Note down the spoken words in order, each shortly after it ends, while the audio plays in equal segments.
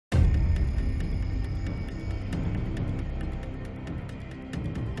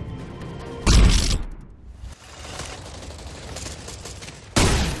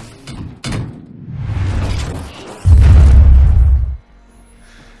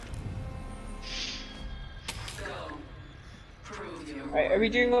Right, are we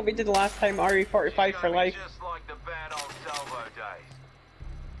doing what we did the last time? RE45 for life. Just like the bad old Salvo days.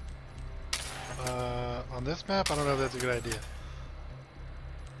 On this map, I don't know if that's a good idea.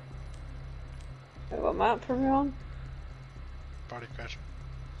 Wait, what map are we on? Party crash.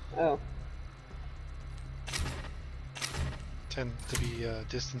 Oh. Tend to be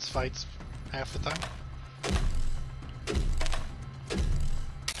distance fights half the time.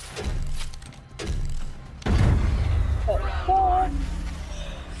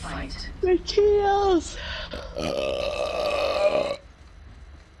 Fight. My kills!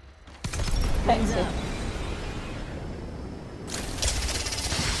 Thanks.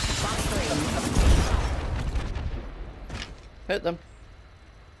 Hit them.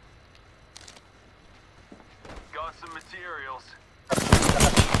 Got some materials.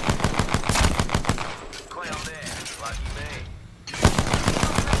 Clown there, lucky me.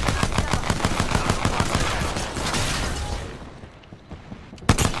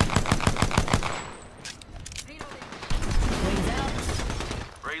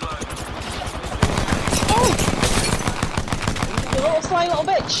 Reload. Oh! You little sly little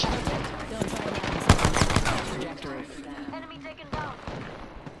bitch! Enemy taken down.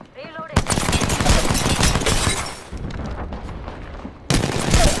 Reloading.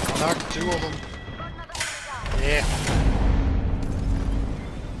 Knocked 2 of them. Got another enemy down. Yeah.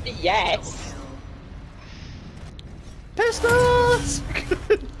 Yes! Pistols!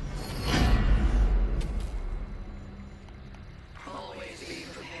 Always be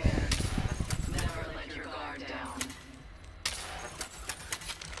prepared. Never let your guard down.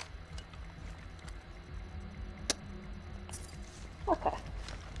 Okay.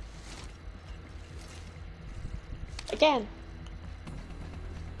 Again.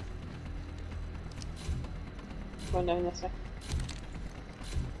 Going down this way.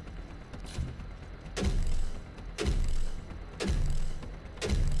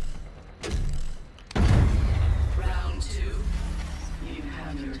 Round 2. You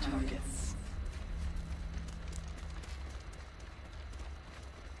have your targets.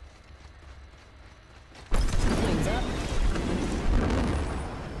 Wings up.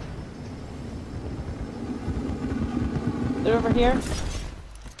 They're over here.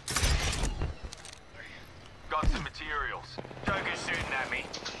 Got some materials. Joker's shooting at me.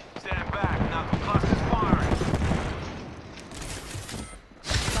 Stand back, knuckle cluster's firing.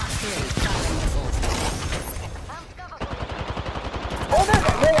 Box 3. Firing missiles. Oh,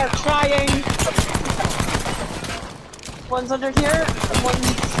 they are trying! One's under here, and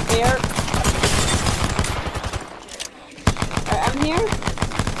one's there. Alright, I'm here.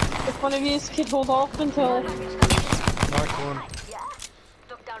 If one of you could hold off until... Knocked 1. Yeah.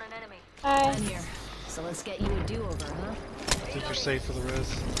 Took down an enemy. Hi. I'm here. So let's get you a do-over, huh? Think you're safe for the res.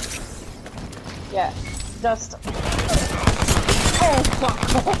 Yeah, just... Oh, fuck!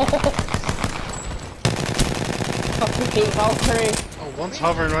 Fucking hate Valkyrie. Oh, one's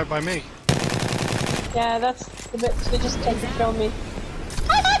hovering right by me. Yeah, that's the bit they just tend to kill me.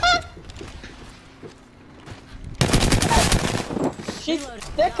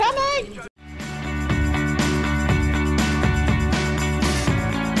 They're coming!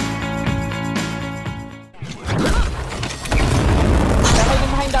 They're hiding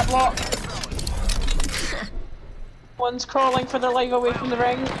behind that block. One's crawling for their life away from the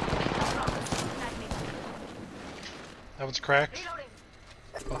ring. That one's cracked.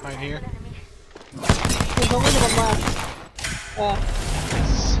 Behind here. There's only one left. Yeah.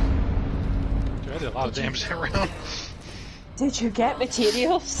 Dude, I did a lot of damage that round. Did you get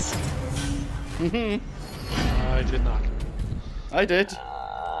materials? Mm-hmm. I did not. I did.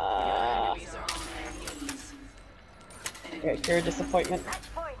 Yeah, pure disappointment.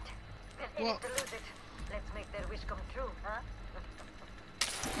 Match point. They're Well- to lose it. Let's make their wish come true, huh?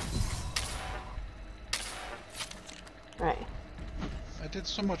 Right. I did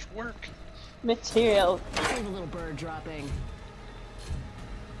so much work. Material. Here's a little bird dropping.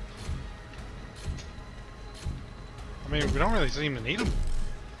 I mean, we don't really seem to need them.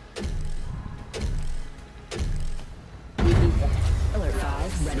 Alert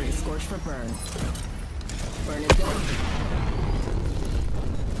 5, ready to scorch for burn. Burn is going.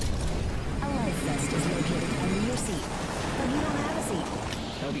 A life vest is located under your seat, but you don't have a seat.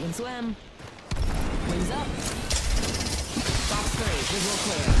 Hope you can swim. Wings up. Box 3, visual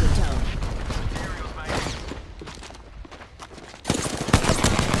clear. Good tone. Materials, mate.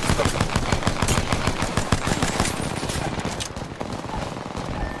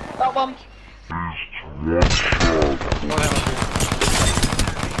 Got one. What happened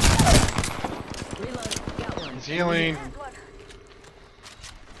Reload. Got one. here? He's healing.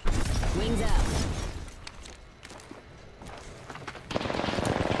 Wings out.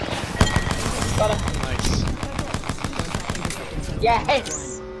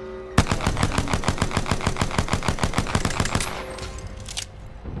 Yes!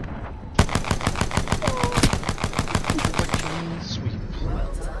 Clean sweep.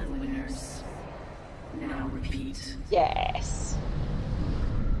 Well done, winners. Now repeat. Yes!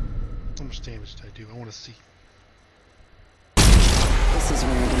 How much damage did I do? I want to see. This is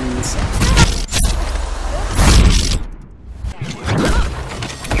where it ends.